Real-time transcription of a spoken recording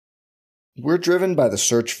We're driven by the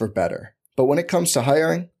search for better. But when it comes to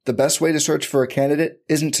hiring, the best way to search for a candidate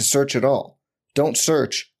isn't to search at all. Don't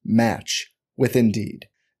search, match with Indeed.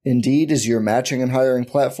 Indeed is your matching and hiring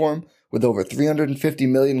platform with over 350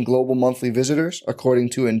 million global monthly visitors,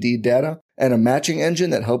 according to Indeed data, and a matching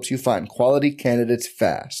engine that helps you find quality candidates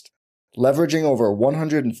fast. Leveraging over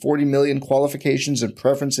 140 million qualifications and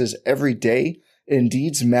preferences every day,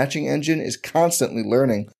 Indeed's matching engine is constantly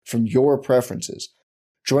learning from your preferences.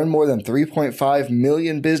 Join more than 3.5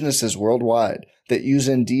 million businesses worldwide that use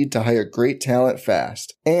Indeed to hire great talent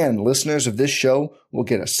fast. And listeners of this show will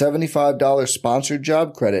get a $75 sponsored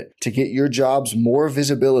job credit to get your jobs more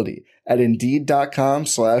visibility at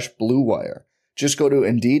Indeed.com/Blue Wire. Just go to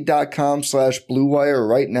Indeed.com/Blue Wire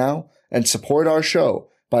right now and support our show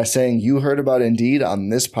by saying you heard about Indeed on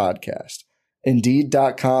this podcast.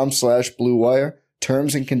 Indeed.com/Blue Wire.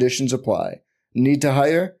 Terms and conditions apply. Need to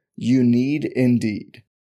hire? You need Indeed.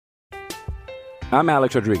 I'm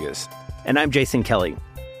Alex Rodriguez. And I'm Jason Kelly.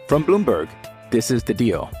 From Bloomberg, this is The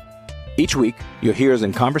Deal. Each week, you'll hear us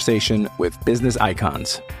in conversation with business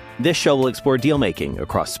icons. This show will explore deal-making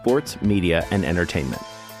across sports, media, and entertainment.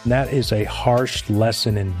 That is a harsh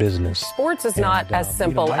lesson in business. Sports is not as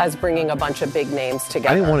simple as bringing a bunch of big names together.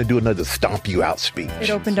 I didn't want to do another stomp you out speech. It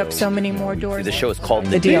opened up so many more doors. The show is called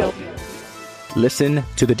The Deal. Listen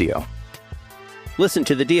to The Deal. Listen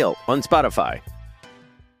to The Deal on Spotify.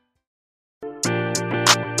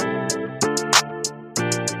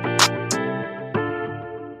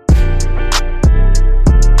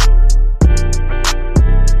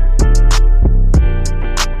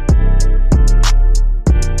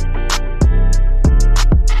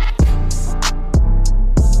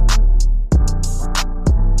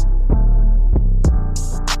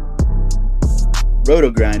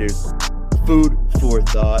 RotoGrinders, food for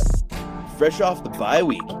thought. Fresh off the bye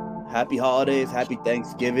week. Happy holidays, happy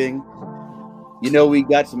Thanksgiving. You know, we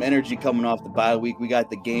got some energy coming off the bye week. We got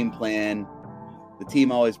the game plan. The team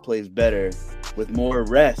always plays better with more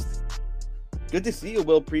rest. Good to see you,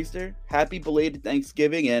 Will Priester. Happy belated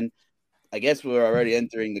Thanksgiving. And I guess we're already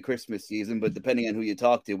entering the Christmas season, but depending on who you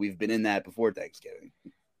talk to, we've been in that before Thanksgiving.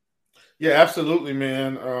 Yeah, absolutely,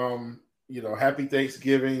 man. Happy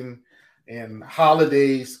Thanksgiving and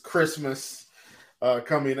holidays, Christmas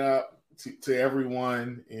coming up to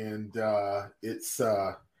everyone. And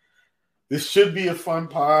this should be a fun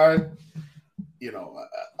pod. You know,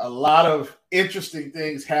 a lot of interesting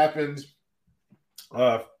things happened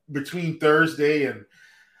between Thursday and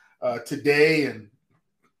today. And,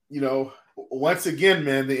 you know, once again,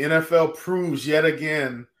 man, the NFL proves yet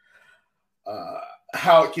again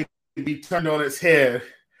how it can be turned on its head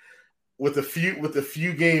with a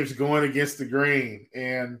few games going against the grain.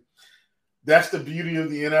 And that's the beauty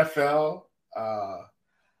of the NFL.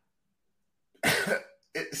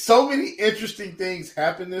 So many interesting things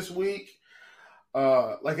happened this week.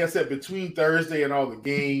 Like I said, between Thursday and all the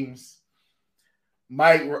games,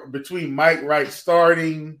 between Mike Wright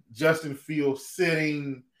starting, Justin Fields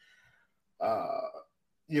sitting, the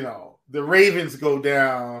Ravens go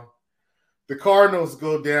down, the Cardinals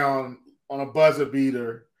go down on a buzzer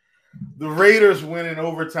beater, the Raiders win in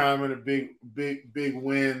overtime in a big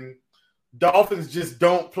win. Dolphins just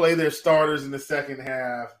don't play their starters in the second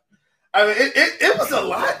half. I mean, it was a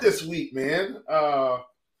lot this week, man.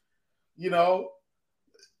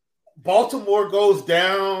 Baltimore goes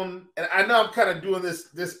down, and I know I'm kind of doing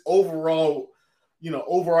this overall,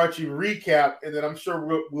 overarching recap, and then I'm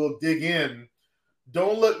sure we'll dig in.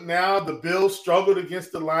 Don't look now. The Bills struggled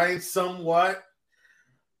against the Lions somewhat.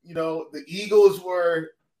 The Eagles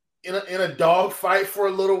were in a dogfight for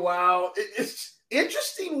a little while. It's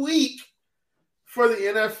interesting week for the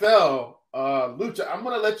NFL. Lucha, I'm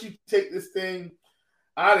going to let you take this thing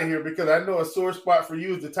out of here because I know a sore spot for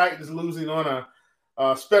you is the Titans losing on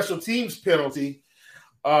a special teams penalty.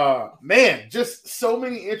 Man, just so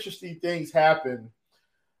many interesting things happen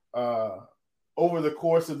over the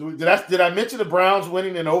course of the week. Did I mention the Browns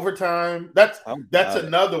winning in overtime? That's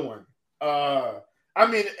another one. I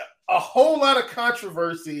mean, a whole lot of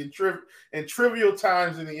controversy and trivial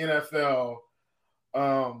times in the NFL.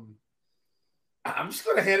 I'm just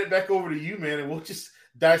going to hand it back over to you, man, and we'll just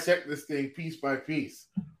dissect this thing piece by piece.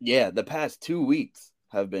 Yeah, the past 2 weeks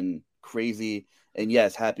have been crazy. And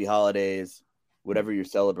yes, happy holidays, whatever you're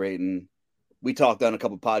celebrating. We talked on a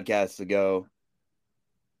couple podcasts ago.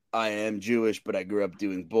 I am Jewish, but I grew up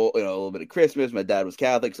doing a little bit of Christmas. My dad was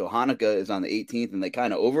Catholic, so Hanukkah is on the 18th, and they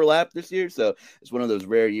kind of overlap this year. So it's one of those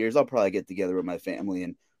rare years. I'll probably get together with my family,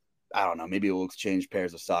 and I don't know, maybe we'll exchange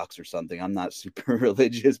pairs of socks or something. I'm not super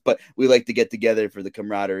religious, but we like to get together for the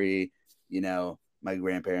camaraderie, my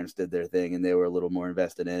grandparents did their thing and they were a little more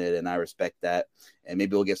invested in it, and I respect that. And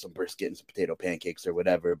maybe we'll get some brisket and some potato pancakes or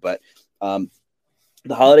whatever. But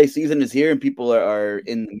the holiday season is here and people are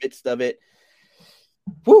in the midst of it.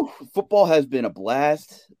 Whew, football has been a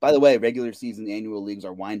blast. By the way, regular season annual leagues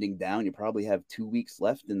are winding down. You probably have 2 weeks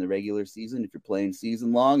left in the regular season if you're playing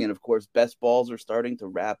season long. And of course, best balls are starting to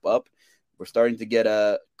wrap up. We're starting to get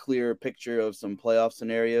a clearer picture of some playoff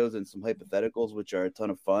scenarios and some hypotheticals, which are a ton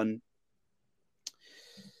of fun.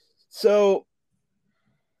 So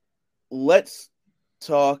let's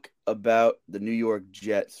talk about the New York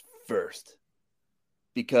Jets first,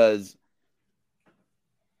 because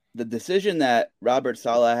the decision that Robert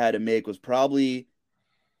Saleh had to make was probably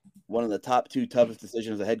one of the top 2 toughest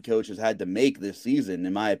decisions a head coach has had to make this season,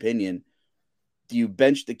 in my opinion. Do you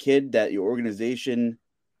bench the kid that your organization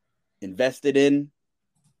invested in,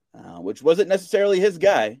 which wasn't necessarily his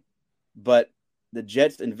guy, but the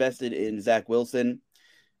Jets invested in Zach Wilson?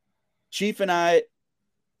 Chief and I,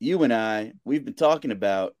 you and I, we've been talking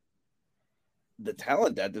about the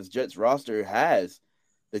talent that this Jets roster has.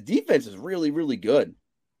 The defense is really, really good.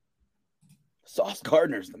 Sauce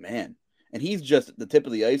Gardner's the man, and he's just at the tip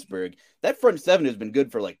of the iceberg. That front seven has been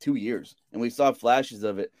good for like 2 years, and we saw flashes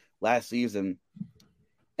of it last season.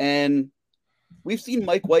 And we've seen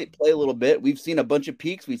Mike White play a little bit. We've seen a bunch of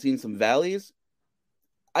peaks. We've seen some valleys.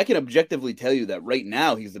 I can objectively tell you that right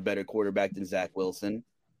now he's the better quarterback than Zach Wilson.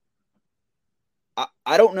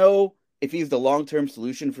 I don't know if he's the long-term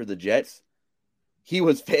solution for the Jets. He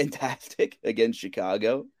was fantastic against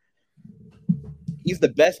Chicago. He's the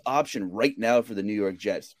best option right now for the New York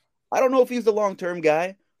Jets. I don't know if he's the long-term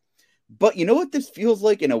guy, but you know what this feels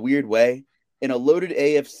like in a weird way? In a loaded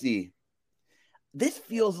AFC, this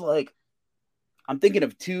feels like, I'm thinking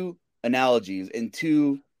of 2 analogies and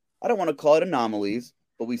 2, I don't want to call it anomalies,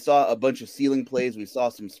 but we saw a bunch of ceiling plays. We saw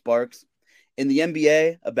some sparks. In the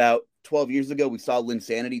NBA, about 12 years ago, we saw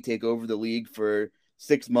Linsanity take over the league for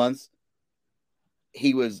 6 months.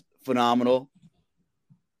 He was phenomenal.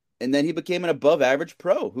 And then he became an above-average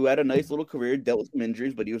pro who had a nice little career, dealt with some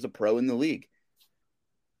injuries, but he was a pro in the league.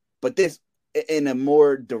 But this, in a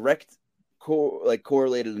more direct,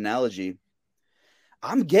 correlated analogy,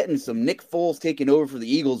 I'm getting some Nick Foles taking over for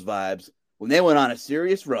the Eagles vibes when they went on a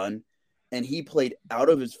serious run, and he played out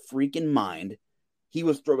of his freaking mind. He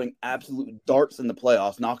was throwing absolute darts in the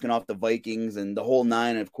playoffs, knocking off the Vikings and the whole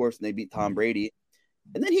 9, and of course, they beat Tom Brady.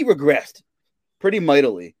 And then he regressed pretty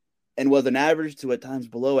mightily and was an average to at times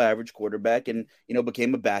below average quarterback and,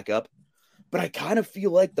 became a backup. But I kind of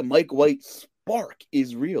feel like the Mike White spark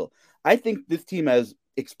is real. I think this team has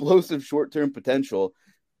explosive short-term potential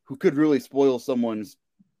who could really spoil someone's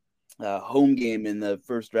home game in the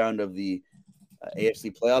first round of the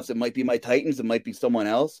AFC playoffs. It might be my Titans. It might be someone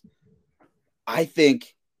else. I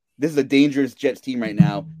think this is a dangerous Jets team right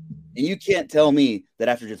now. And you can't tell me that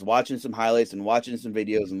after just watching some highlights and watching some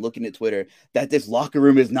videos and looking at Twitter that this locker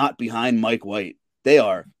room is not behind Mike White. They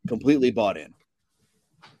are completely bought in.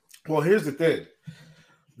 Well, here's the thing.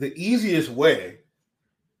 The easiest way,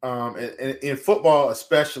 in football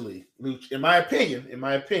especially, in my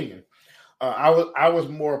opinion, I was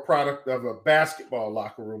more a product of a basketball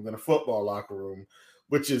locker room than a football locker room,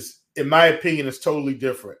 which is, in my opinion, is totally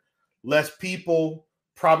different. Less people,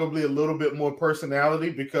 probably a little bit more personality,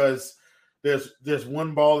 because there's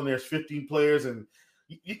one ball and there's 15 players, and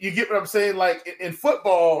you get what I'm saying? Like in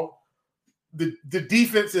football, the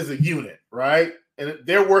defense is a unit, right? And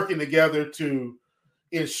they're working together to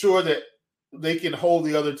ensure that they can hold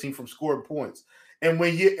the other team from scoring points. And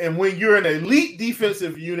when you're an elite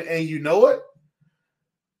defensive unit and you know it,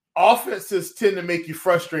 offenses tend to make you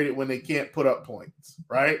frustrated when they can't put up points,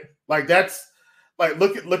 right? Like that's like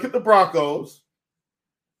look at the Broncos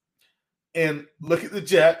and look at the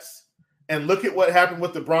Jets and look at what happened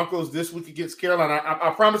with the Broncos this week against Carolina.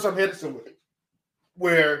 I promise I'm headed somewhere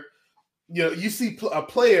where you see a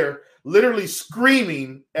player literally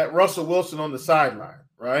screaming at Russell Wilson on the sideline,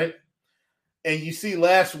 right? And you see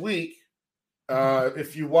last week,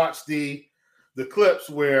 if you watch the clips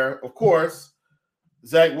where, of course,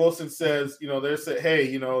 Zach Wilson says, they said,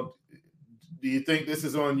 hey, do you think this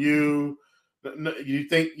is on you? You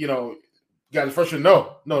think, got the first one?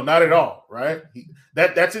 No, not at all, right?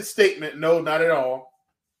 That's his statement. No, not at all.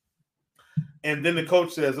 And then the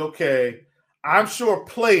coach says, okay, I'm sure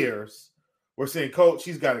players were saying, coach,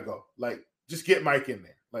 he's got to go. Like, just get Mike in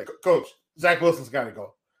there. Like, coach, Zach Wilson's got to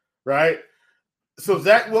go, right? So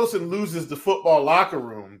Zach Wilson loses the football locker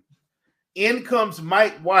room. In comes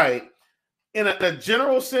Mike White. In a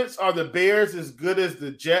general sense, are the Bears as good as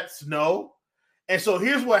the Jets? No. And so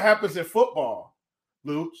here's what happens in football,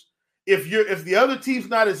 Luke. if the other team's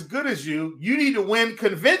not as good as you need to win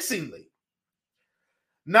convincingly.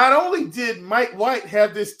 Not only did Mike White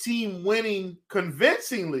have this team winning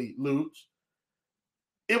convincingly, Luch,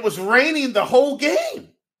 it was raining the whole game.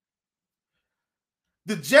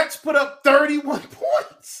 The Jets put up 31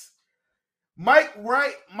 points. Mike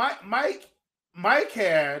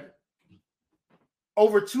had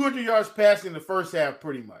over 200 yards passing in the first half,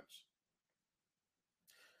 pretty much.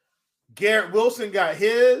 Garrett Wilson got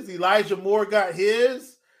his. Elijah Moore got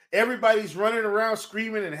his. Everybody's running around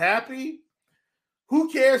screaming and happy. Who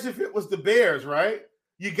cares if it was the Bears, right?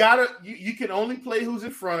 You can only play who's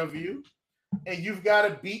in front of you, and you've got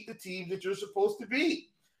to beat the team that you're supposed to beat.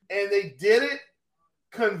 And they did it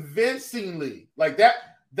convincingly. Like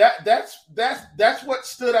that's what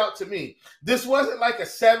stood out to me. This wasn't like a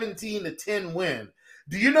 17-10 win.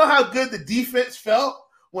 Do you know how good the defense felt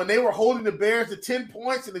when they were holding the Bears to 10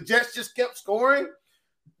 points and the Jets just kept scoring?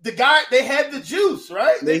 They had the juice,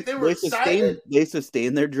 right? They were excited. They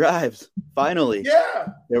sustained their drives. Finally. Yeah.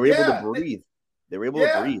 They were able to breathe. They were able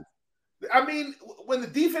to breathe. I mean, when the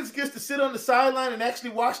defense gets to sit on the sideline and actually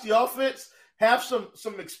watch the offense have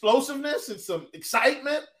some explosiveness and some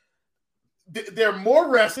excitement, they're more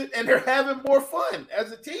rested and they're having more fun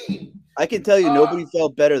as a team. I can tell you nobody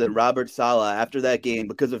felt better than Robert Saleh after that game,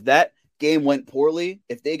 because if that game went poorly,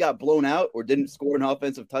 if they got blown out or didn't score an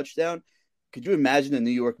offensive touchdown, could you imagine the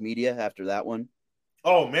New York media after that one?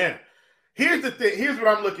 Oh, man. Here's the thing. Here's what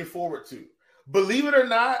I'm looking forward to. Believe it or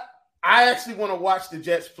not, I actually want to watch the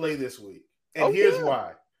Jets play this week. And here's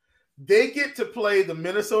why. They get to play the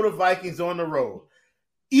Minnesota Vikings on the road.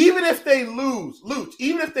 Even if they lose,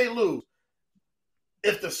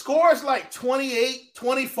 if the score is like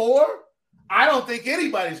 28-24, I don't think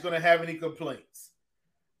anybody's going to have any complaints.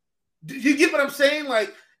 Do you get what I'm saying?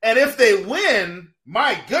 Like, and if they win,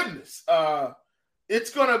 my goodness, it's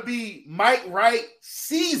going to be Mike Wright's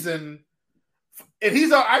season.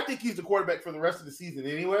 And I think he's the quarterback for the rest of the season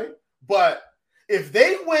anyway. But if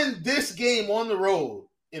they win this game on the road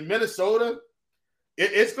in Minnesota,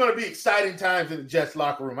 it's going to be exciting times in the Jets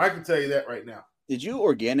locker room. I can tell you that right now. Did you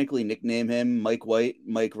organically nickname him Mike White,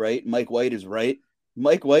 Mike Wright? Mike White is right.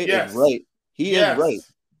 Mike White is right. He is right.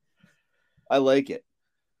 I like it.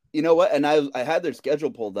 You know what? And I had their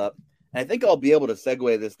schedule pulled up, and I think I'll be able to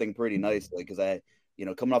segue this thing pretty nicely because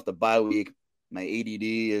coming off the bye week, my ADD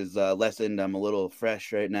is lessened. I'm a little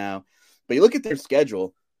fresh right now. But you look at their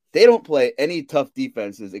schedule, they don't play any tough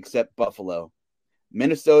defenses except Buffalo.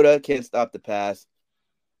 Minnesota can't stop the pass.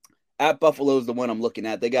 At Buffalo is the one I'm looking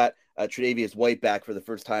at. They got Tre'Davious White back for the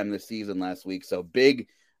first time this season last week. So big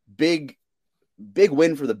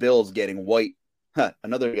win for the Bills getting White.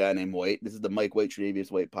 Another guy named White. This is the Mike White,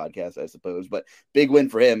 Tre'Davious White podcast, I suppose. But big win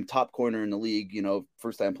for him. Top corner in the league,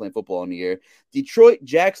 first time playing football in the year. Detroit,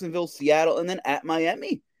 Jacksonville, Seattle, and then at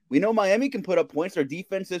Miami. We know Miami can put up points. Their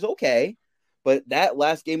defense is okay. But that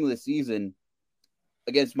last game of the season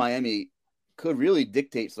against Miami could really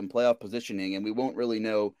dictate some playoff positioning, and we won't really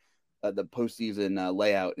know the postseason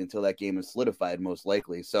layout until that game is solidified, most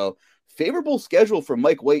likely. So favorable schedule for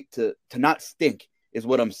Mike White to not stink is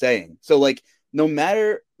what I'm saying. So no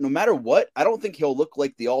matter what, I don't think he'll look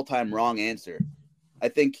like the all-time wrong answer. I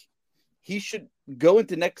think he should go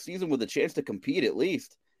into next season with a chance to compete at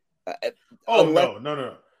least.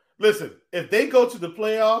 No. Listen, if they go to the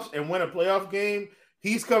playoffs and win a playoff game,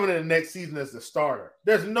 he's coming in the next season as the starter.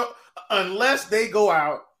 Unless they go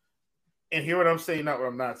out and hear what I'm saying, not what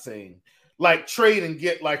I'm not saying, like trade and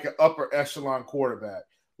get like an upper echelon quarterback,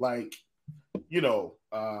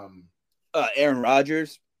 Aaron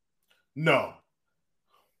Rodgers. No.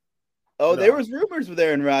 There was rumors with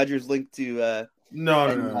Aaron Rodgers linked to no.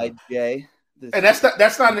 And that's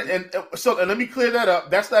not and let me clear that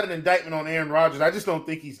up. That's not an indictment on Aaron Rodgers. I just don't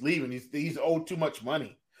think he's leaving. He's owed too much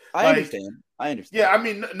money. I understand. Yeah, I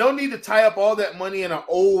mean, no need to tie up all that money in an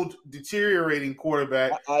old, deteriorating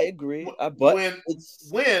quarterback. I agree. But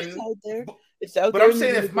it's out there. It's out there. But I'm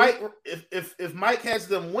saying if Mike has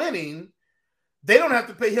them winning, they don't have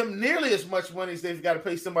to pay him nearly as much money as they've got to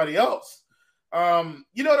pay somebody else.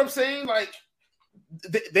 You know what I'm saying? Like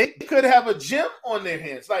they could have a gem on their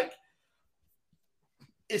hands. Like,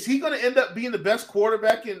 is he going to end up being the best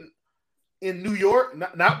quarterback in New York?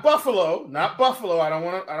 Not Buffalo. Not Buffalo. I don't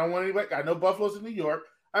want anybody. I know Buffalo's in New York.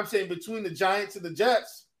 I'm saying between the Giants and the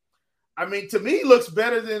Jets. I mean, to me, he looks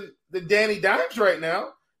better than Danny Dimes right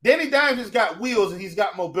now. Danny Dimes has got wheels and he's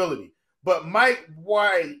got mobility. But Mike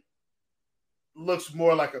White looks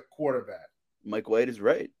more like a quarterback. Mike White is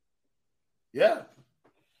right. Yeah.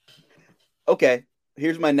 Okay.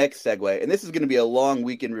 Here's my next segue. And this is going to be a long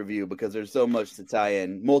week in review because there's so much to tie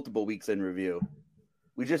in. Multiple weeks in review.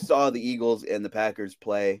 We just saw the Eagles and the Packers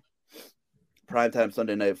play primetime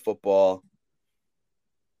Sunday Night Football.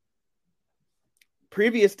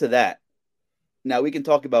 Previous to that, now we can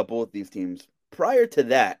talk about both these teams. Prior to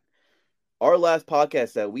that, our last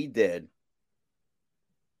podcast that we did,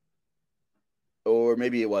 or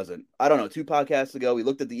maybe it wasn't, I don't know, 2 podcasts ago, we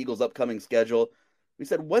looked at the Eagles' upcoming schedule. We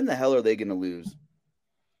said, when the hell are they going to lose?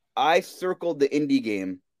 I circled the Indy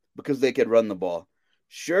game because they could run the ball.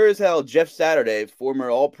 Sure as hell, Jeff Saturday, former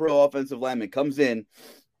all-pro offensive lineman, comes in,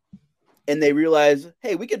 and they realize,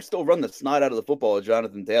 hey, we could still run the snot out of the football with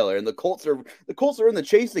Jonathan Taylor. And the Colts are in the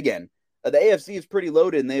chase again. The AFC is pretty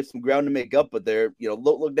loaded, and they have some ground to make up. But they're,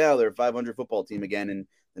 look now, they're a 500 football team again, and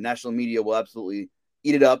the national media will absolutely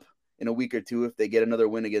eat it up in a week or two if they get another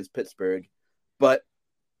win against Pittsburgh. But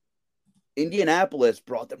Indianapolis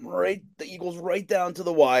brought the Eagles right down to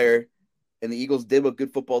the wire, and the Eagles did what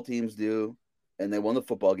good football teams do, and they won the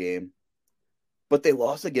football game. But they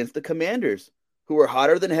lost against the Commanders, who were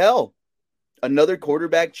hotter than hell. Another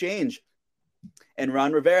quarterback change. And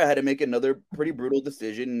Ron Rivera had to make another pretty brutal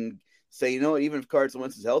decision and say, even if Carson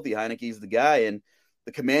Wentz is healthy, Heineke's the guy. And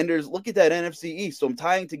the Commanders, look at that NFC East. So I'm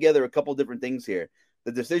tying together a couple different things here.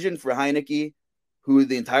 The decision for Heineke, who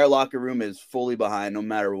the entire locker room is fully behind no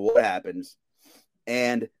matter what happens.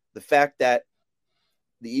 And the fact that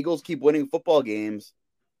the Eagles keep winning football games,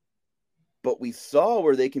 but we saw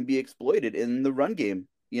where they can be exploited in the run game.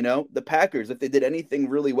 The Packers, if they did anything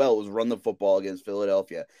really well, it was run the football against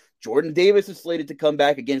Philadelphia. Jordan Davis is slated to come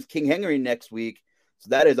back against King Henry next week. So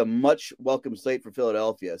that is a much welcome sight for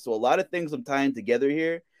Philadelphia. So a lot of things I'm tying together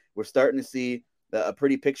here. We're starting to see a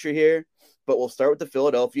pretty picture here, but we'll start with the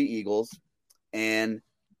Philadelphia Eagles, and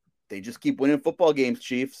they just keep winning football games,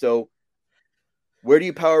 Chief. So where do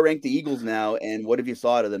you power rank the Eagles now, and what have you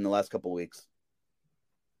saw out of them the last couple of weeks?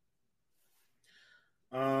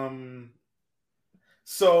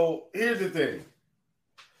 So here's the thing.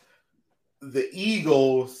 The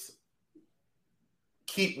Eagles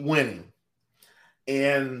keep winning.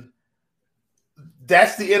 And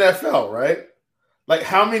that's the NFL, right? Like,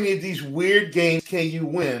 how many of these weird games can you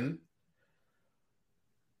win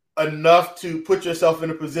enough to put yourself in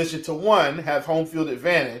a position to, one, have home field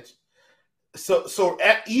advantage?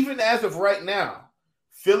 Even as of right now,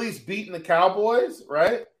 Philly's beating the Cowboys,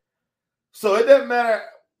 right? So it doesn't matter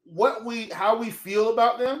how we feel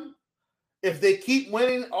about them. If they keep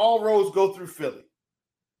winning, all roads go through Philly,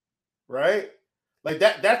 right? Like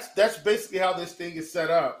that's basically how this thing is set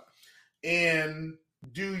up. And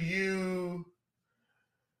do you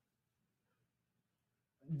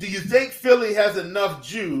think Philly has enough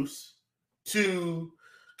juice to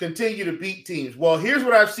continue to beat teams? Well, here's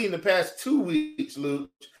what I've seen the past 2 weeks, Luke,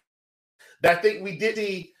 that I think we did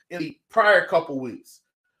see in the prior couple weeks.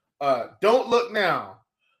 Don't look now.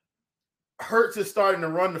 Hurts is starting to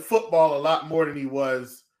run the football a lot more than he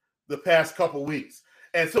was the past couple weeks.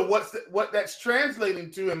 And so what that's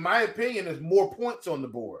translating to, in my opinion, is more points on the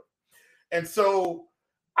board. And so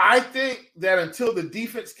I think that until the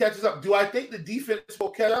defense catches up, do I think the defense will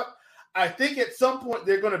catch up? I think at some point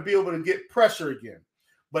they're going to be able to get pressure again.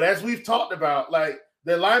 But as we've talked about, like,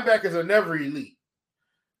 their linebackers are never elite.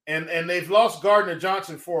 And they've lost Gardner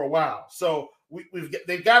Johnson for a while. So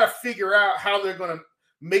they've got to figure out how they're going to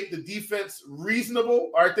make the defense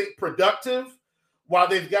reasonable, or I think productive, while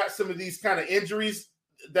they've got some of these kind of injuries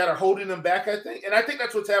that are holding them back, I think. And I think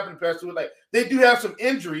that's what's happened past 2 weeks. Like, they do have some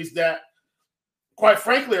injuries that, quite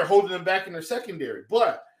frankly, are holding them back in their secondary.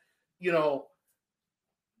 But, the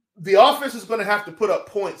offense is going to have to put up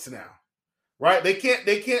points now, right? They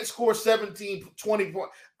can't score 17, 20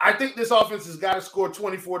 points. I think this offense has got to score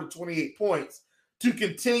 24 to 28 points to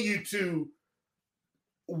continue to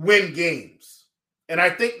win games. And I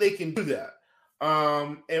think they can do that.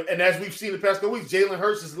 And as we've seen the past couple weeks, Jalen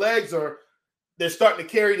Hurts' legs they're starting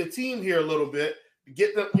to carry the team here a little bit,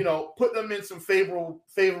 get them, put them in some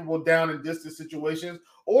favorable down and distance situations.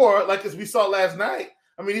 Or, like as we saw last night,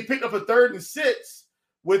 I mean, he picked up a 3rd and 6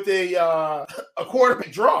 with a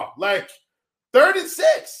quarterback draw. Like, 3rd and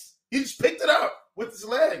 6. He just picked it up with his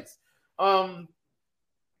legs. So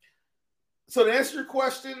to answer your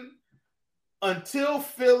question, until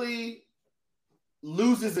Philly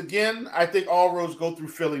loses again, I think all roads go through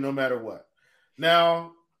Philly no matter what.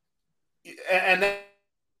 Now, and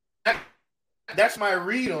that's my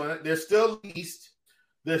read on it. They're still East.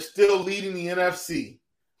 They're still leading the NFC.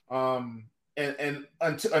 And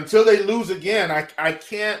until they lose again, I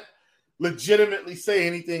can't legitimately say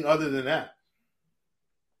anything other than that.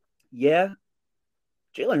 Yeah.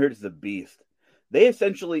 Jalen Hurts is a beast. They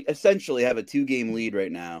essentially have a 2-game lead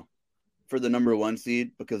right now for the number 1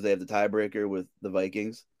 seed because they have the tiebreaker with the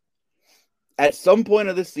Vikings. At some point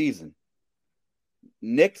of this season,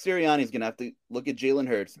 Nick Sirianni is going to have to look at Jalen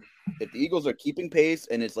Hurts. If the Eagles are keeping pace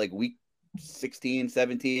and it's like week 16,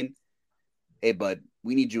 17, hey, bud,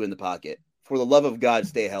 we need you in the pocket. For the love of God,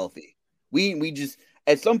 stay healthy. We just,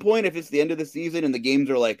 at some point, if it's the end of the season and the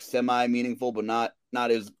games are like semi-meaningful but not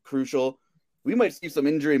as crucial, we might see some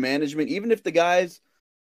injury management, even if the guys.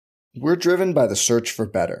 We're driven by the search for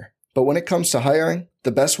better. But when it comes to hiring,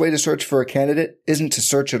 the best way to search for a candidate isn't to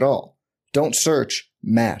search at all. Don't search,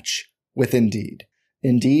 match with Indeed.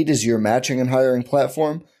 Indeed is your matching and hiring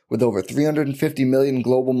platform with over 350 million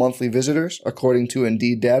global monthly visitors, according to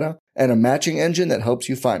Indeed data, and a matching engine that helps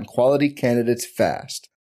you find quality candidates fast.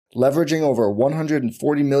 Leveraging over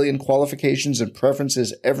 140 million qualifications and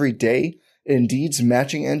preferences every day, Indeed's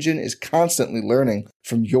matching engine is constantly learning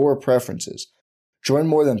from your preferences. Join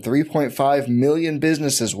more than 3.5 million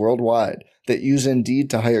businesses worldwide that use Indeed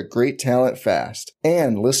to hire great talent fast.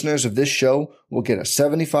 And listeners of this show will get a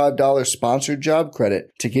 $75 sponsored job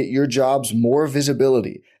credit to get your jobs more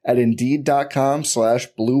visibility at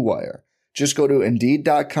Indeed.com/Blue Wire. Just go to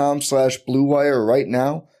Indeed.com/Blue Wire right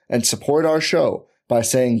now and support our show by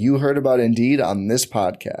saying you heard about Indeed on this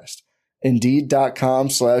podcast.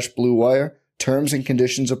 Indeed.com/Blue Wire. Terms and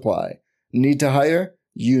conditions apply. Need to hire?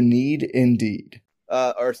 You need Indeed.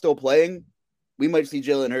 Are still playing, we might see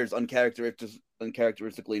Jalen Hurts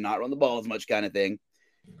uncharacteristically not run the ball as much kind of thing,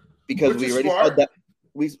 because we already said that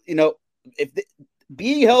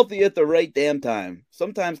being healthy at the right damn time.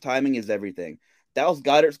 Sometimes timing is everything. Dallas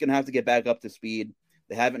Goedert's going to have to get back up to speed.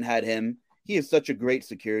 They haven't had him. He is such a great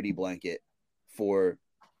security blanket for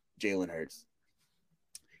Jalen Hurts.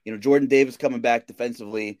 Jordan Davis coming back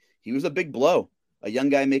defensively. He was a big blow. A young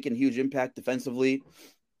guy making a huge impact defensively.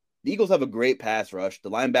 The Eagles have a great pass rush.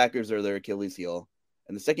 The linebackers are their Achilles heel.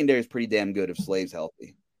 And the secondary is pretty damn good if Slave's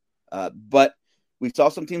healthy. But we saw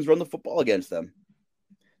some teams run the football against them.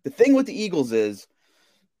 The thing with the Eagles is,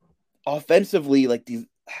 offensively,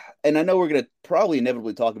 and I know we're going to probably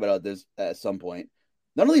inevitably talk about this at some point,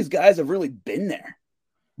 none of these guys have really been there.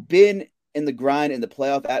 Been in the grind, in the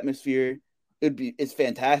playoff atmosphere. It's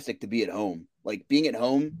fantastic to be at home. Being at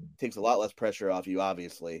home takes a lot less pressure off you,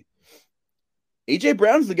 obviously. A.J.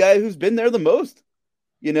 Brown's the guy who's been there the most.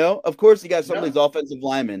 Of course, you got some of these offensive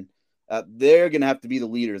linemen. They're going to have to be the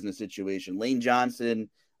leaders in the situation. Lane Johnson,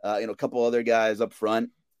 a couple other guys up front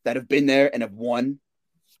that have been there and have won.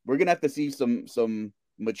 We're going to have to see some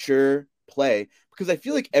mature play, because I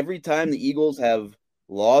feel like every time the Eagles have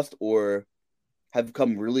lost or have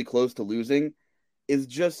come really close to losing is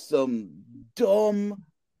just some dumb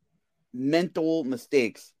mental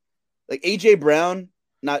mistakes. Like A.J. Brown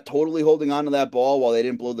not totally holding on to that ball while they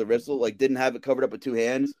didn't blow the whistle, didn't have it covered up with two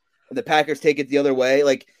hands, and the Packers take it the other way.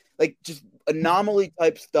 Just anomaly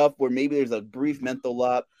type stuff where maybe there's a brief mental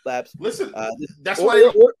lapse. Listen, that's why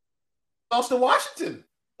they lost to Washington.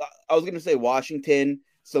 I was going to say Washington,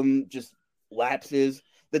 some just lapses.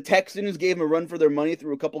 The Texans gave them a run for their money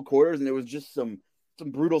through a couple quarters, and there was just some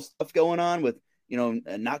brutal stuff going on with,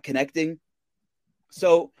 not connecting.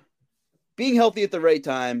 So being healthy at the right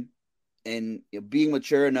time and being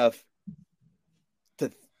mature enough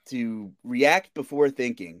to react before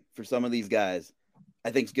thinking for some of these guys,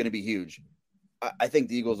 I think is going to be huge. I think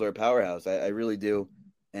the Eagles are a powerhouse. I really do.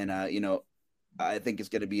 And, I think it's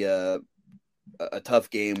going to be a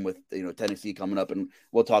tough game with, Tennessee coming up, and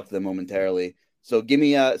we'll talk to them momentarily. So give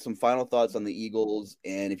me some final thoughts on the Eagles.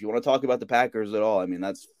 And if you want to talk about the Packers at all,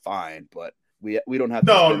 that's fine, but we don't have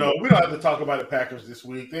to. No, we don't have to talk about the Packers this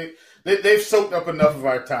week. They've soaked up enough of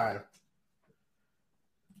our time.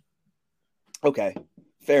 Okay,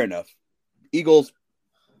 fair enough. Eagles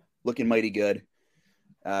looking mighty good.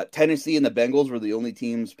 Tennessee and the Bengals were the only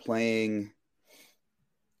teams playing,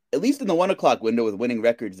 at least in the 1 o'clock window, with winning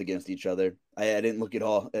records against each other. I didn't look at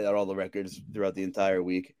all the records throughout the entire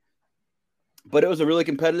week, but it was a really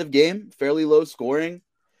competitive game, fairly low scoring.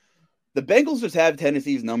 The Bengals just have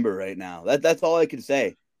Tennessee's number right now. That's all I can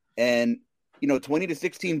say. And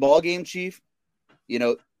 20-16 ball game, Chief.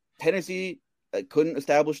 Tennessee couldn't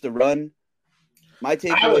establish the run. My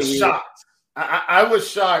takeaway. I was shocked. I was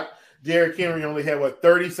shocked. Derrick Henry only had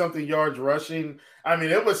 30-something yards rushing.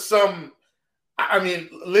 It was some.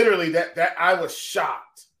 Literally that I was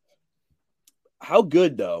shocked. How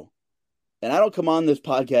good though? And I don't come on this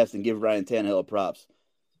podcast and give Ryan Tannehill props,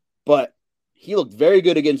 but he looked very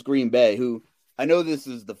good against Green Bay, who I know this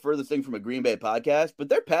is the furthest thing from a Green Bay podcast, but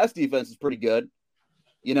their pass defense is pretty good.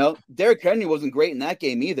 Derrick Henry wasn't great in that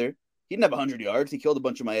game either. He didn't have 100 yards. He killed a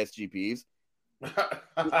bunch of my SGPs.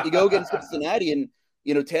 You go against Cincinnati, and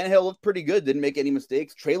Tannehill looked pretty good. Didn't make any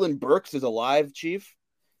mistakes. Traylon Burks is alive, Chief.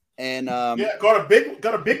 And got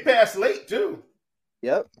a big pass late too.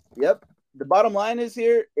 Yep. The bottom line is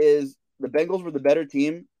the Bengals were the better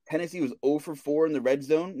team. Tennessee was 0 for 4 in the red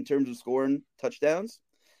zone in terms of scoring touchdowns.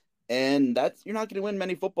 And you're not going to win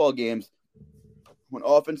many football games when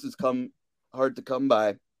offenses come hard to come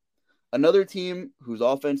by. Another team whose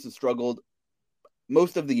offense has struggled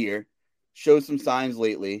most of the year, shows some signs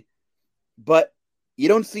lately, but you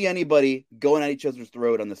don't see anybody going at each other's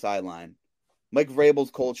throat on the sideline. Mike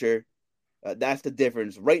Vrabel's culture, that's the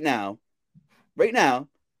difference right now,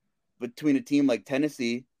 between a team like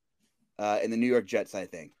Tennessee and the New York Jets, I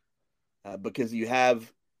think, because you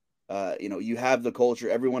have the culture.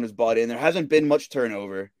 Everyone is bought in. There hasn't been much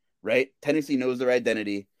turnover, right? Tennessee knows their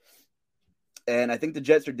identity. And I think the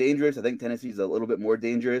Jets are dangerous. I think Tennessee's a little bit more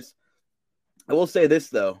dangerous. I will say this,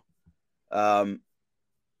 though. The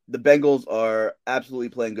Bengals are absolutely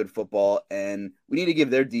playing good football, and we need to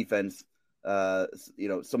give their defense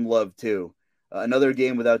some love, too. Another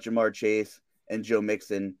game without Jamar Chase and Joe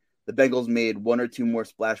Mixon. The Bengals made one or two more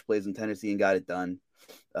splash plays in Tennessee and got it done.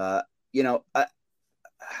 I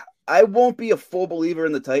won't be a full believer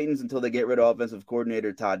in the Titans until they get rid of offensive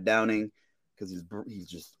coordinator Todd Downing, because he's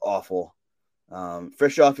just awful.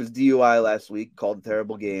 Fresh off his DUI last week, called a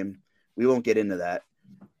terrible game. We won't get into that.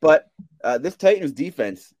 But this Titans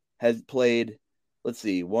defense has played, 8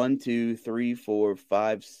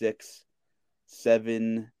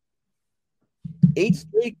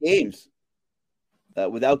 straight games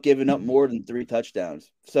without giving up more than 3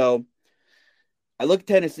 touchdowns. So I look at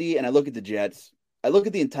Tennessee and I look at the Jets. I look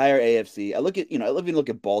at the entire AFC. I even look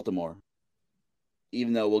at Baltimore,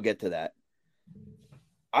 even though we'll get to that.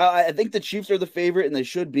 I think the Chiefs are the favorite, and they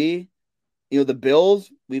should be. The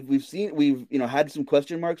Bills, we've had some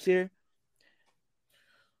question marks here.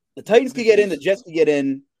 The Titans can get in, the Jets can get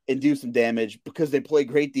in and do some damage because they play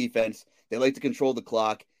great defense. They like to control the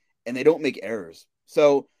clock, and they don't make errors.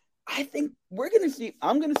 So I think we're going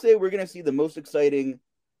to see the most exciting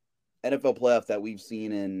NFL playoff that we've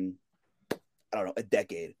seen in, a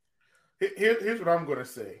decade. Here's what I'm going to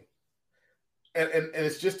say. And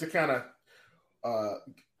it's just to kind of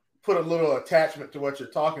put a little attachment to what you're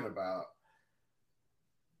talking about.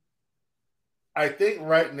 I think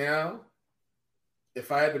right now, if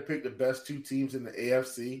I had to pick the best 2 teams in the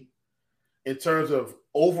AFC in terms of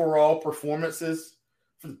overall performances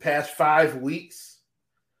for the past 5 weeks,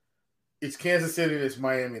 it's Kansas City and it's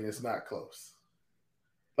Miami, and it's not close.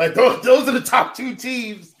 Like those are the top 2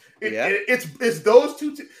 teams. It's those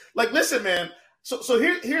 2 teams. Like, listen, man. So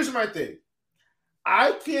here's my thing.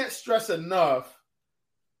 I can't stress enough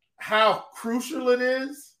how crucial it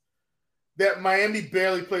is that Miami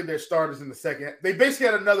barely played their starters in the second. They basically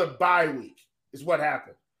had another bye week is what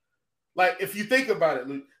happened. Like, if you think about it,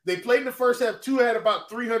 Luke, they played in the first half. Tua had about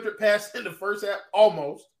 300 passes in the first half,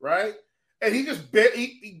 almost, right? And he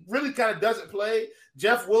he really kind of doesn't play.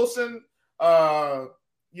 Jeff Wilson,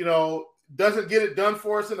 doesn't get it done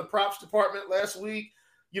for us in the props department last week.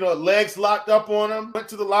 Legs locked up on him, went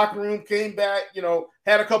to the locker room, came back,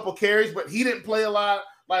 had a couple carries, but he didn't play a lot.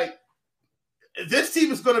 Like, this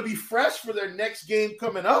team is going to be fresh for their next game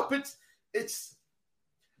coming up.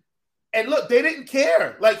 And look, they didn't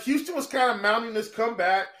care. Like, Houston was kind of mounting this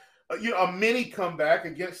comeback, a mini comeback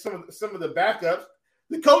against some of the backups.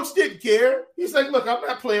 The coach didn't care. He's like, look, I'm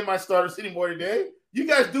not playing my starters anymore today. You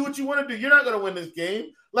guys do what you want to do. You're not going to win this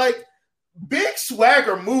game. Like, big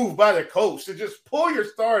swagger move by the coach to just pull your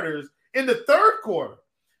starters in the third quarter.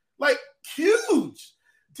 Like, huge.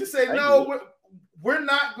 To say, we're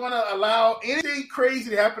not going to allow anything crazy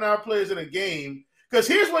to happen to our players in a game. Because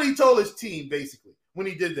here's what he told his team, basically, when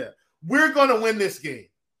he did that. We're going to win this game.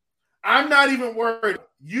 I'm not even worried.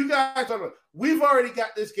 You guys, we've already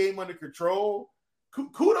got this game under control.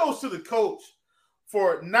 Kudos to the coach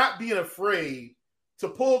for not being afraid to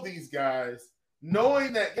pull these guys,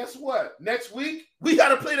 knowing that, guess what? Next week, we got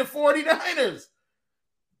to play the 49ers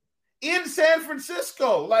in San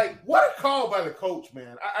Francisco. Like, what a call by the coach,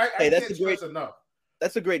 man. I can't stress enough.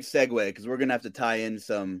 That's a great segue, because we're going to have to tie in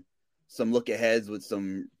some look aheads with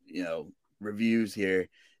some, reviews here.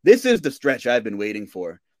 This is the stretch I've been waiting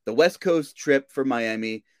for. The West Coast trip for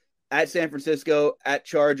Miami, at San Francisco, at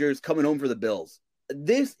Chargers, coming home for the Bills.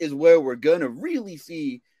 This is where we're going to really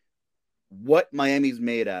see what Miami's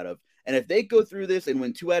made out of. And if they go through this and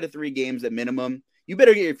win 2 out of 3 games at minimum, you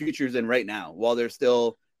better get your futures in right now while they're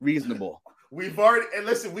still reasonable. We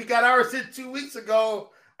got ours in 2 weeks ago.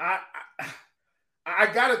 I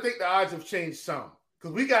got to think the odds have changed some,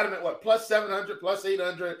 because we got them at what, plus 700, plus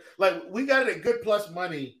 800. Like, we got it at good plus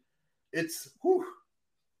money.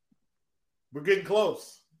 We're getting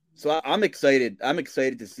close. So I'm excited. I'm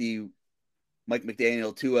excited to see Mike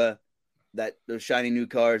McDaniel, Tua, those shiny new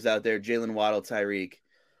cars out there, Jalen Waddle, Tyreek.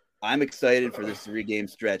 I'm excited for this 3-game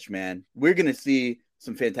stretch, man. We're going to see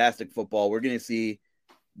some fantastic football. We're going to see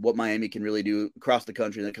what Miami can really do across the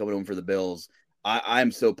country and then coming home for the Bills.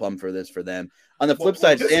 I'm so pumped for this for them. On the flip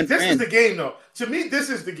side, this is the game, though. To me, this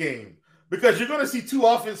is the game because you're going to see two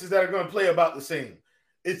offenses that are going to play about the same.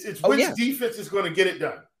 It's which defense is going to get it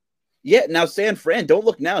done. Yeah, now San Fran, don't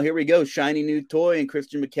look now. Here we go. Shiny new toy and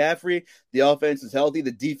Christian McCaffrey. The offense is healthy.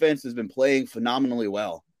 The defense has been playing phenomenally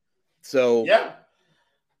well. So yeah.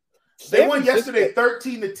 They won yesterday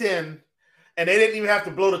 13-10, and they didn't even have to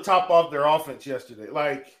blow the top off their offense yesterday.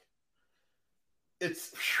 Like,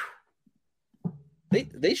 it's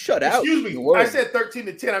they shut out. Excuse me. I said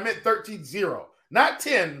 13-10. I meant 13-0. Not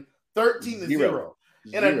 10, 13-0.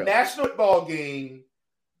 In a national football game,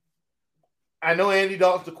 I know Andy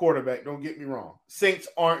Dalton's the quarterback. Don't get me wrong. Saints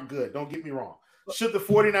aren't good. Don't get me wrong. Should the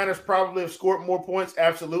 49ers probably have scored more points?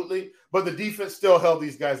 Absolutely. But the defense still held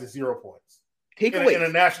these guys at 0 points. Takeaways. In a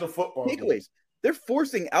national football takeaways. Game. They're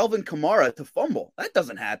forcing Alvin Kamara to fumble. That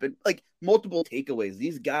doesn't happen. Like, multiple takeaways.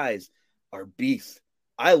 These guys are beasts.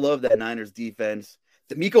 I love that Niners defense.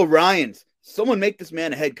 D'Amico Ryans. Someone make this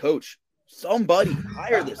man a head coach. Somebody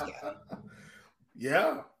hire this guy.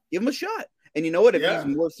 Yeah. Give him a shot. And you know what? If he's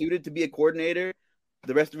more suited to be a coordinator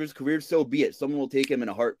the rest of his career, so be it. Someone will take him in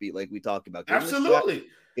a heartbeat, like we talked about. Absolutely.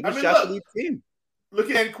 Give him a shot to lead the team. Look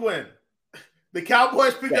at Dan Quinn. The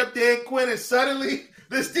Cowboys picked up Dan Quinn, and suddenly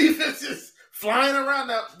this defense is flying around.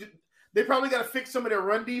 Now, they probably got to fix some of their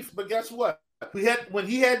run defense, but guess what? When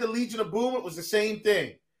he had the Legion of Boom, it was the same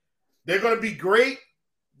thing. They're going to be great.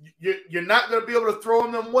 You're not going to be able to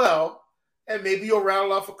throw them well, and maybe you'll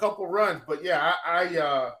rattle off a couple runs. But, yeah,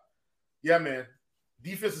 man.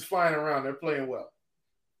 Defense is flying around. They're playing well.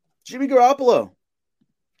 Jimmy Garoppolo.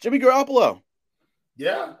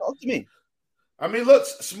 Yeah. Talk to me. I mean, look,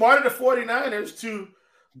 smart of the 49ers to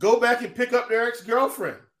go back and pick up their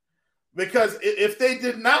ex-girlfriend. Because if they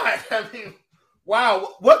did not, I mean,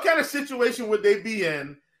 wow, what kind of situation would they be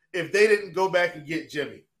in if they didn't go back and get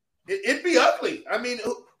Jimmy? It'd be ugly. I mean,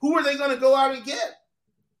 who are they going to go out and get?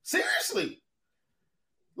 Seriously.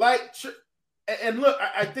 Like, and look,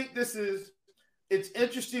 I think it's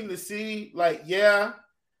interesting to see, like,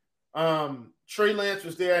 Trey Lance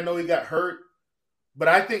was there. I know he got hurt. But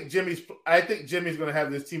I think Jimmy's going to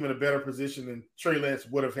have this team in a better position than Trey Lance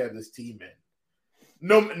would have had this team in.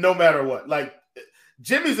 No matter what. Like,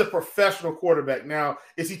 Jimmy's a professional quarterback. Now,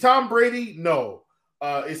 is he Tom Brady? No.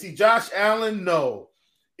 Is he Josh Allen? No.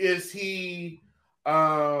 Is he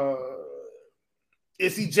Jalen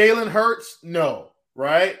Hurts? No.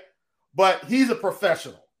 Right? But he's a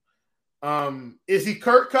professional. Is he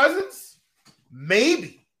Kirk Cousins?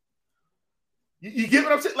 Maybe. You get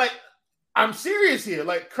what I'm saying? Like, I'm serious here.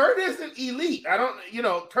 Like, Kurt isn't elite.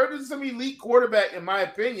 Kurt is some elite quarterback, in my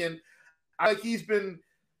opinion. I think he's been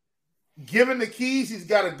given the keys. He's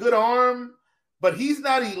got a good arm, but he's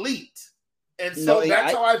not elite. And so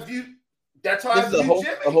that's how I view Jimmy.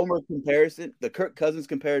 The Homer comparison, the Kirk Cousins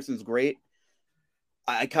comparison is great.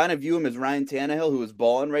 I kind of view him as Ryan Tannehill, who is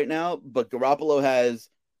balling right now, but Garoppolo has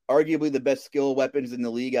arguably the best skill weapons in the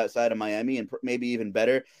league outside of Miami, and maybe even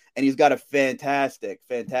better. And he's got a fantastic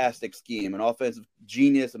scheme, an offensive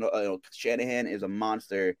genius. And Shanahan is a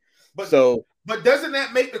monster. But doesn't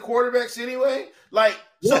that make the quarterbacks anyway? Like,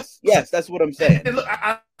 yes, that's what I'm saying. And look,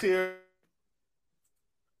 I've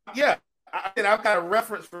got a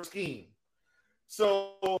reference for scheme.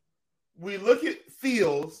 So we look at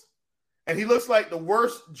Fields, and he looks like the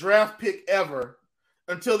worst draft pick ever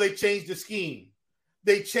until they change the scheme.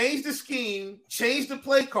 They changed the scheme, changed the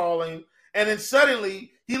play calling, and then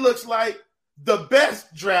suddenly he looks like the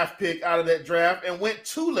best draft pick out of that draft and went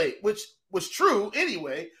too late, which was true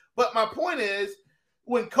anyway. But my point is,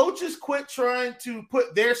 when coaches quit trying to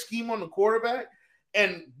put their scheme on the quarterback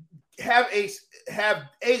and have a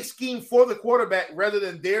scheme for the quarterback rather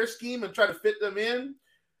than their scheme and try to fit them in,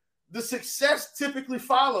 the success typically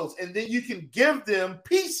follows. And then you can give them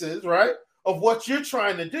pieces, right, of what you're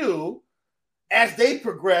trying to do as they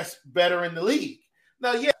progress better in the league.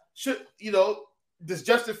 Now, does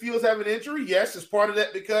Justin Fields have an injury? Yes. Is part of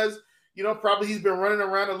that because, probably he's been running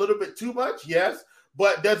around a little bit too much? Yes.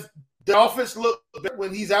 But does the offense look better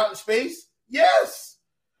when he's out in space? Yes.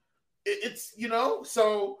 It's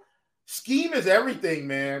so scheme is everything,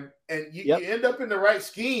 man. And you end up in the right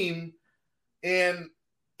scheme, and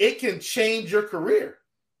it can change your career.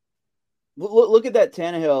 Look at that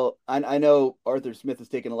Tannehill. I know Arthur Smith has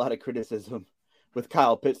taken a lot of criticism with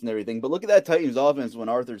Kyle Pitts and everything, but look at that Titans offense when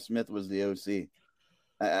Arthur Smith was the OC.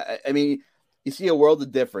 I mean, you see a world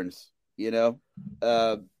of difference,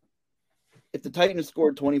 if the Titans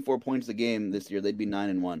scored 24 points a game this year, they'd be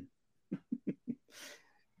 9-1.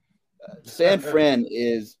 San Fran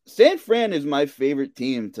is my favorite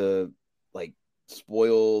team to like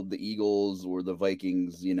spoil the Eagles or the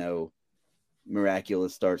Vikings,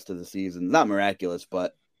 miraculous starts to the season. Not miraculous,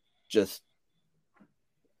 but just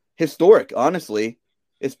historic, honestly.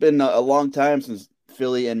 It's been a long time since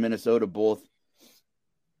Philly and Minnesota both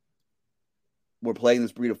were playing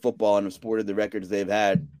this breed of football and have sported the records they've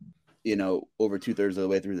had, over 2/3 of the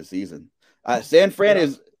way through the season. San Fran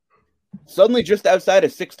is suddenly just outside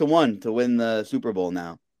of 6-1 to win the Super Bowl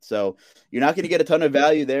now. So you're not going to get a ton of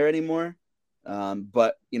value there anymore.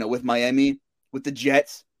 But, with Miami, with the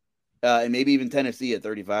Jets, and maybe even Tennessee at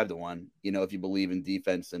 35-1, if you believe in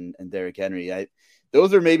defense and Derrick Henry,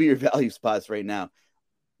 those are maybe your value spots right now.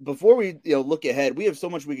 Before we look ahead, we have so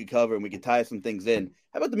much we could cover and we could tie some things in.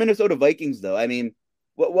 How about the Minnesota Vikings, though? I mean,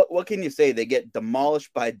 what can you say? They get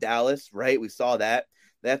demolished by Dallas, right? We saw that.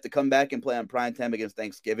 They have to come back and play on prime time against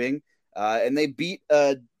Thanksgiving. And they beat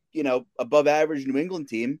above average New England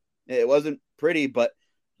team. It wasn't pretty, but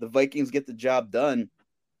the Vikings get the job done.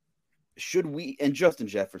 And Justin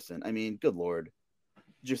Jefferson, I mean, good Lord,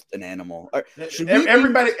 just an animal.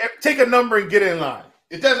 Everybody take a number and get in line.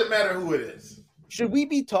 It doesn't matter who it is. Should we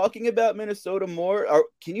be talking about Minnesota more? Or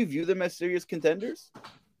can you view them as serious contenders?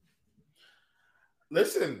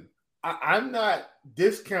 Listen, I'm not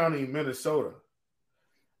discounting Minnesota.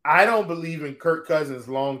 I don't believe in Kirk Cousins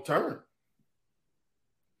long term.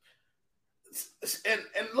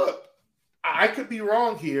 And look, I could be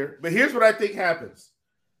wrong here, but here's what I think happens.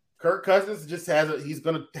 Kirk Cousins just he's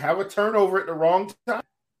going to have a turnover at the wrong time,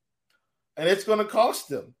 and it's going to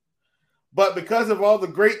cost him. But because of all the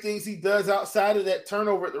great things he does outside of that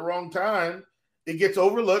turnover at the wrong time, it gets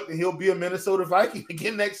overlooked, and he'll be a Minnesota Viking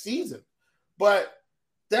again next season. But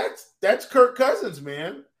that's Kirk Cousins,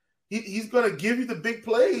 man. He's going to give you the big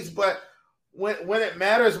plays, but when it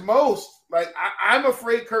matters most, like I'm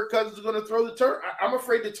afraid Kirk Cousins is going to throw the turn. I'm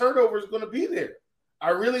afraid the turnover is going to be there.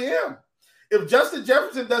 I really am. If Justin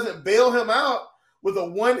Jefferson doesn't bail him out with a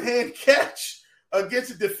one-hand catch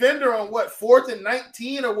against a defender on 4th and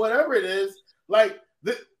 19 or whatever it is, like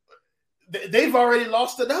they've already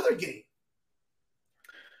lost another game.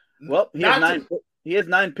 Well, he has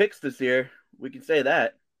 9 picks this year. We can say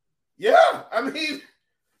that. Yeah, I mean,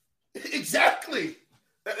 exactly.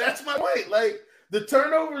 That's my point. Like the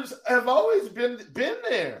turnovers have always been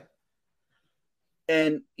there.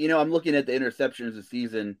 And I'm looking at the interceptions this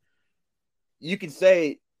season. You could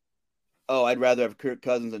say, oh, I'd rather have Kirk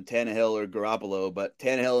Cousins than Tannehill or Garoppolo, but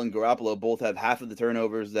Tannehill and Garoppolo both have half of the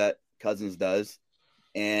turnovers that Cousins does.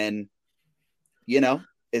 And,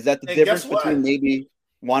 is that the difference between maybe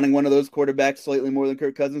wanting one of those quarterbacks slightly more than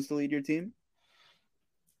Kirk Cousins to lead your team?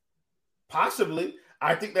 Possibly.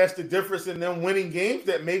 I think that's the difference in them winning games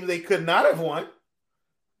that maybe they could not have won.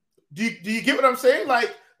 Do you get what I'm saying?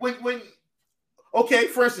 Like when okay,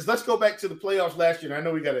 for instance, let's go back to the playoffs last year. And I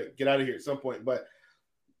know we got to get out of here at some point, but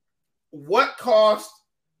what cost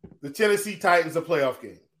the Tennessee Titans a playoff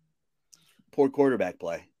game? Poor quarterback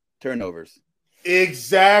play. Turnovers.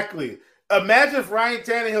 Exactly. Imagine if Ryan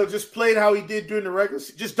Tannehill just played how he did during the regular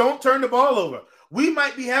season. Just don't turn the ball over. We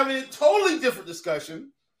might be having a totally different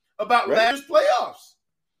discussion about last year's playoffs.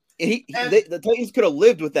 The Titans could have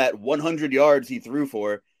lived with that 100 yards he threw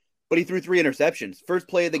for, but he threw 3 interceptions. First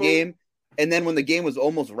play of the game, and then when the game was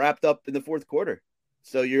almost wrapped up in the 4th quarter.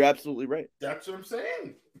 So you're absolutely right. That's what I'm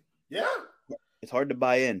saying. Yeah. It's hard to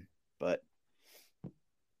buy in, but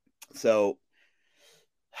so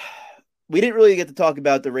we didn't really get to talk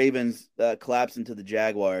about the Ravens collapsing to the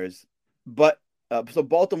Jaguars, but so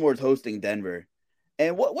Baltimore's hosting Denver.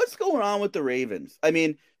 And what's going on with the Ravens? I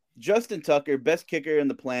mean, Justin Tucker, best kicker on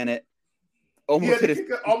the planet, almost hit a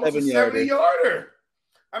 70-yarder.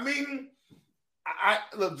 I mean,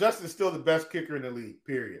 look, Justin's still the best kicker in the league,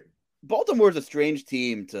 period. Baltimore's a strange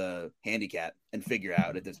team to handicap and figure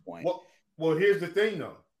out at this point. Well, here's the thing,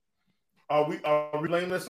 though. Are we laying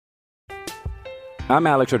this? I'm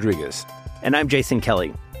Alex Rodriguez. And I'm Jason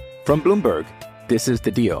Kelly. From Bloomberg, this is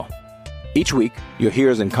The Deal. Each week, you'll hear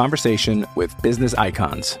us in conversation with business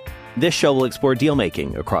icons. This show will explore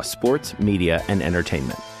deal-making across sports, media, and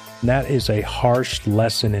entertainment. That is a harsh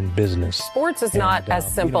lesson in business. Sports is not as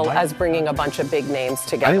simple as bringing a bunch of big names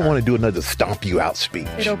together. I didn't want to do another stomp you out speech.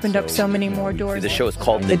 It opened up so many more doors. The show is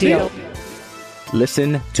called The Deal.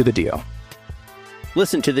 Listen to The Deal.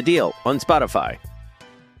 Listen to The Deal on Spotify.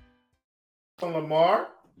 On Lamar,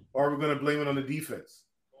 or are we going to blame it on the defense?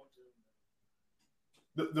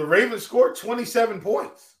 The Ravens scored 27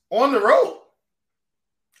 points on the road.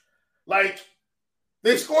 Like,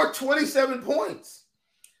 they scored 27 points.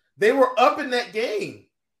 They were up in that game.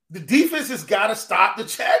 The defense has got to stop the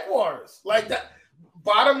Jaguars. Like that,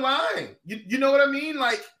 bottom line. You know what I mean?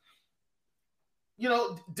 Like,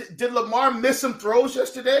 did Lamar miss some throws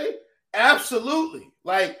yesterday? Absolutely.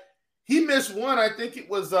 Like, he missed one. I think it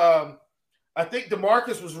was I think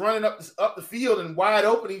DeMarcus was running up the field and wide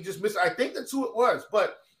open. He just missed. I think that's who it was.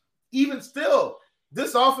 But even still,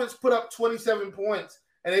 this offense put up 27 points,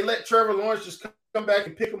 and they let Trevor Lawrence just come back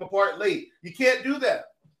and pick them apart late. You can't do that.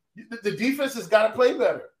 The defense has got to play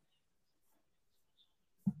better.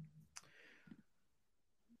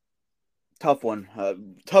 Tough one.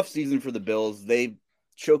 Tough season for the Bills. They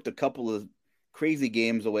choked a couple of crazy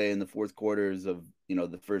games away in the fourth quarters of,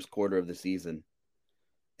 the first quarter of the season.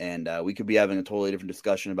 And we could be having a totally different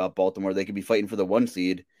discussion about Baltimore. They could be fighting for the 1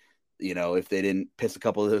 seed, if they didn't piss a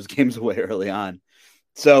couple of those games away early on.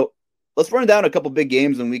 So let's run down a couple big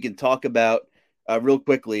games and we can talk about real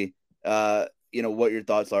quickly, what your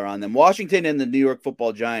thoughts are on them. Washington and the New York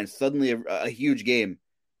Football Giants, suddenly a huge game.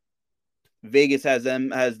 Vegas has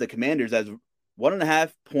the Commanders as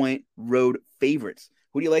 1.5 point road favorites.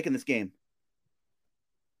 Who do you like in this game?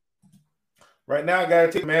 Right now, I got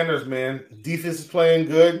to take Commanders, man. Defense is playing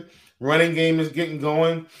good. Running game is getting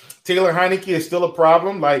going. Taylor Heineke is still a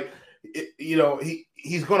problem. Like, he's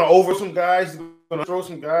going to over some guys. He's going to throw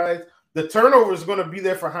some guys. The turnover is going to be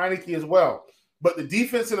there for Heineke as well. But the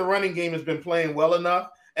defense in the running game has been playing well enough,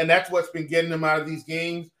 and that's what's been getting them out of these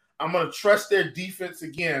games. I'm going to trust their defense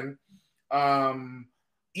again,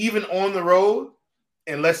 even on the road,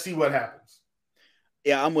 and let's see what happens.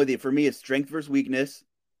 Yeah, I'm with you. For me, it's strength versus weakness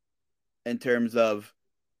in terms of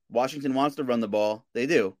Washington wants to run the ball. They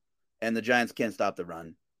do. And the Giants can't stop the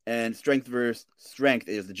run. And strength versus strength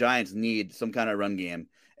is the Giants need some kind of run game,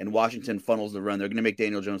 and Washington funnels the run. They're going to make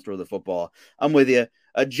Daniel Jones throw the football. I'm with you.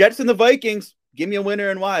 Jets and the Vikings. Give me a winner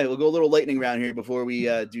and why. We'll go a little lightning round here before we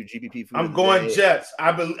do GPP food. I'm going Jets.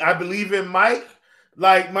 I believe in Mike.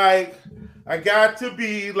 Like Mike. I got to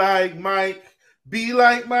be like Mike. Be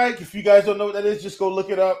like Mike. If you guys don't know what that is, just go look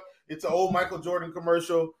it up. It's an old Michael Jordan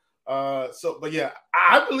commercial. But yeah,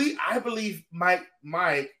 I believe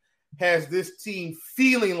Mike has this team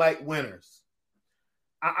feeling like winners.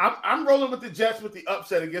 I'm rolling with the Jets with the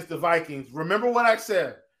upset against the Vikings. Remember what I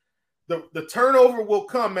said. The turnover will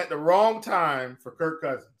come at the wrong time for Kirk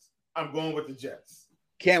Cousins. I'm going with the Jets.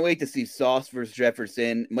 Can't wait to see Sauce versus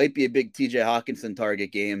Jefferson. Might be a big TJ Hawkinson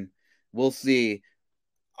target game. We'll see.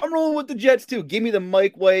 I'm rolling with the Jets too. Give me the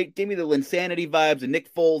Mike White. Give me the Linsanity vibes, the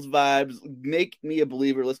Nick Foles vibes. Make me a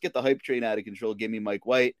believer. Let's get the hype train out of control. Give me Mike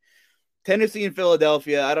White. Tennessee and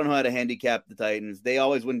Philadelphia. I don't know how to handicap the Titans. They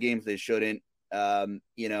always win games they shouldn't. You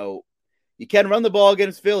can run the ball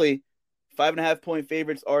against Philly. 5.5 point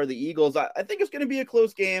favorites are the Eagles. I think it's going to be a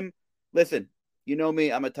close game. Listen, you know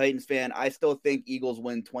me. I'm a Titans fan. I still think Eagles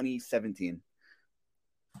win 2017.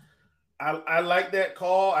 I like that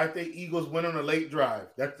call. I think Eagles win on a late drive.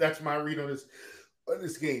 That's my read on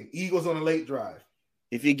this game. Eagles on a late drive.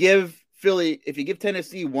 If you give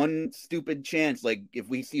Tennessee one stupid chance, like if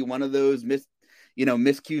we see one of those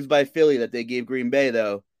miscues by Philly that they gave Green Bay,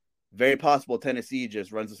 though, very possible Tennessee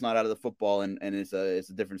just runs the snot out of the football, and it's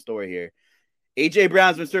a different story here. A.J.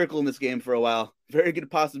 Brown's been circling this game for a while. Very good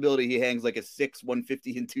possibility he hangs like a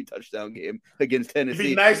 150 and 2 touchdown game against Tennessee.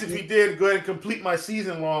 It'd be nice if he did go ahead and complete my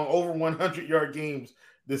season long over 100-yard games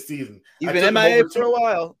this season. He's been MIA for a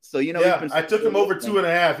while, so I took him over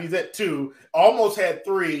 2.5. He's at 2. Almost had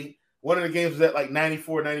 3. One of the games was at like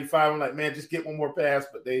 94, 95. I'm like, man, just get one more pass,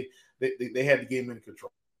 but they had the game in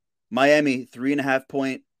control. Miami 3.5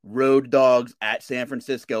 point road dogs at San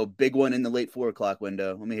Francisco. Big one in the late 4 o'clock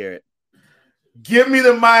window. Let me hear it. Give me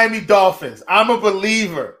the Miami Dolphins. I'm a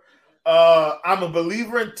believer. I'm a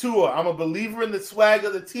believer in Tua. I'm a believer in the swag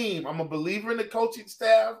of the team. I'm a believer in the coaching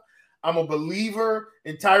staff. I'm a believer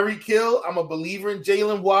in Tyreek Hill. I'm a believer in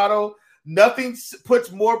Jalen Waddle. Nothing puts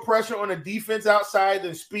more pressure on a defense outside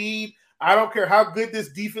than speed. I don't care how good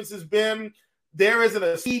this defense has been. There isn't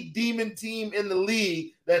a speed demon team in the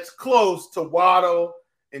league that's close to Waddle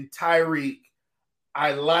and Tyreek.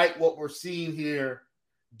 I like what we're seeing here.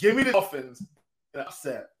 Give me the Dolphins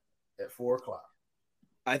upset at 4 o'clock.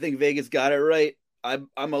 I think Vegas got it right.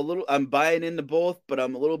 I'm buying into both, but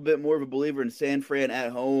I'm a little bit more of a believer in San Fran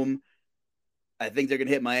at home. I think they're going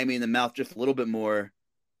to hit Miami in the mouth just a little bit more.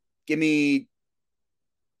 Give me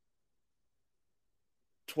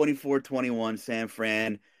 24-21 San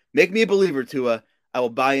Fran. Make me a believer, Tua. I will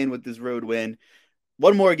buy in with this road win.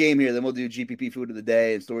 One more game here, then we'll do GPP food of the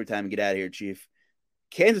day and story time and get out of here, Chief.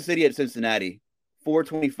 Kansas City at Cincinnati.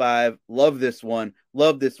 425. Love this one. A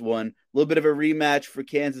little bit of a rematch for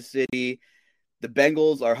Kansas City. The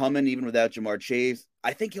Bengals are humming even without Jamar Chase.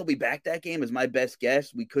 I think he'll be back that game is my best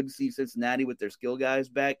guess. We could see Cincinnati with their skill guys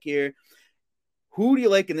back here. Who do you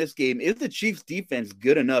like in this game? Is the Chiefs defense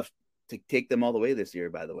good enough to take them all the way this year,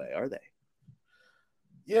 by the way? Are they?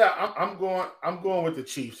 Yeah, I'm going with the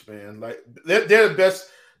Chiefs, man. Like they're the best.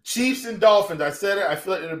 Chiefs and Dolphins. I said it. I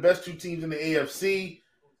feel like they're the best two teams in the AFC.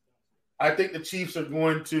 I think the Chiefs are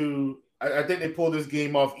going to. I think they pull this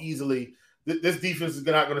game off easily. This defense is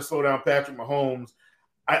not going to slow down Patrick Mahomes.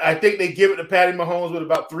 I think they give it to Patty Mahomes with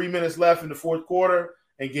about 3 minutes left in the fourth quarter,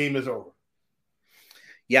 and game is over.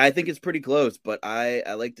 Yeah, I think it's pretty close, but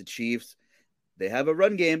I like the Chiefs. They have a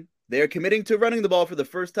run game. They're committing to running the ball for the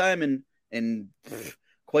first time in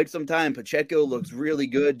quite some time. Pacheco looks really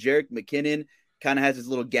good. Jerick McKinnon kind of has his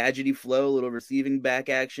little gadgety flow, a little receiving back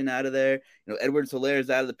action out of there. Edwards-Helaire is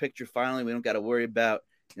out of the picture finally. We don't got to worry about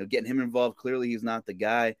getting him involved. Clearly, he's not the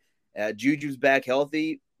guy. Juju's back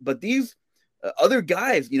healthy, but these other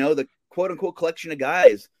guys, the quote-unquote collection of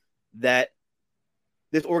guys that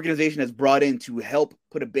this organization has brought in to help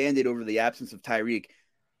put a Band-Aid over the absence of Tyreek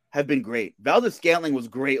have been great. Valdez-Scantling was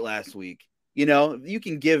great last week. You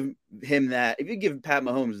can give him that. If you give Pat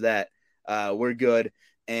Mahomes that, we're good.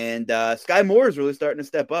 And Sky Moore is really starting to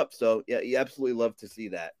step up. So, yeah, you absolutely love to see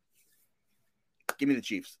that. Give me the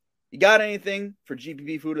Chiefs. You got anything for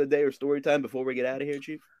GPP food of the day or story time before we get out of here,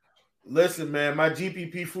 Chief? Listen, man, my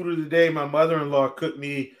GPP food of the day, my mother-in-law cooked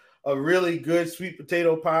me a really good sweet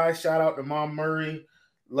potato pie. Shout out to Mom Murray.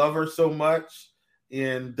 Love her so much.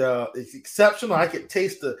 And it's exceptional. I could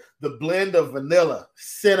taste the blend of vanilla,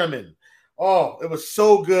 cinnamon. Oh, it was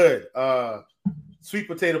so good. Sweet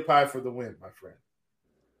potato pie for the win, my friend.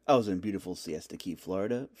 I was in beautiful Siesta Key,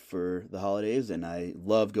 Florida for the holidays, and I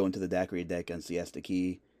love going to the daiquiri deck on Siesta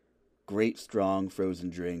Key. Great, strong, frozen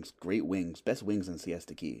drinks, great wings. Best wings in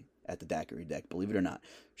Siesta Key at the daiquiri deck, believe it or not.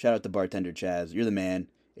 Shout out to bartender Chaz. You're the man.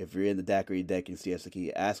 If you're in the daiquiri deck in Siesta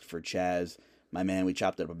Key, ask for Chaz. My man, we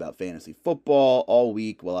chopped it up about fantasy football all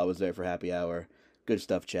week while I was there for happy hour. Good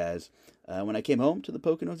stuff, Chaz. When I came home to the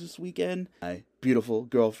Poconos this weekend, my beautiful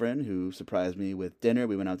girlfriend who surprised me with dinner,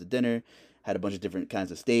 we went out to dinner, had a bunch of different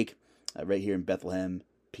kinds of steak right here in Bethlehem,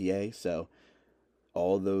 PA. So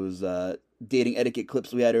all those dating etiquette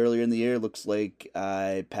clips we had earlier in the year, looks like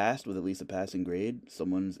I passed with at least a passing grade.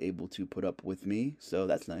 Someone's able to put up with me, so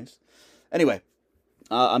that's nice. Anyway,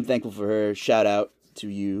 I'm thankful for her. Shout out to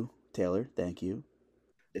you, Taylor. Thank you.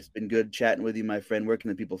 It's been good chatting with you, my friend. Where can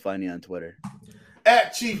the people find you on Twitter?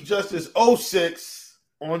 At Chief Justice 06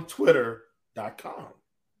 on Twitter.com.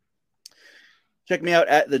 Check me out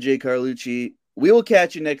at the J Carlucci. We will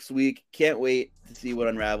catch you next week. Can't wait to see what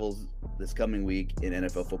unravels this coming week in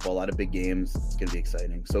NFL football. A lot of big games. It's going to be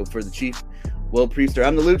exciting. So for the Chief, Will Priester,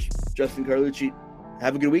 I'm the Luch, Justin Carlucci.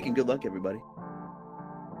 Have a good week and good luck, everybody.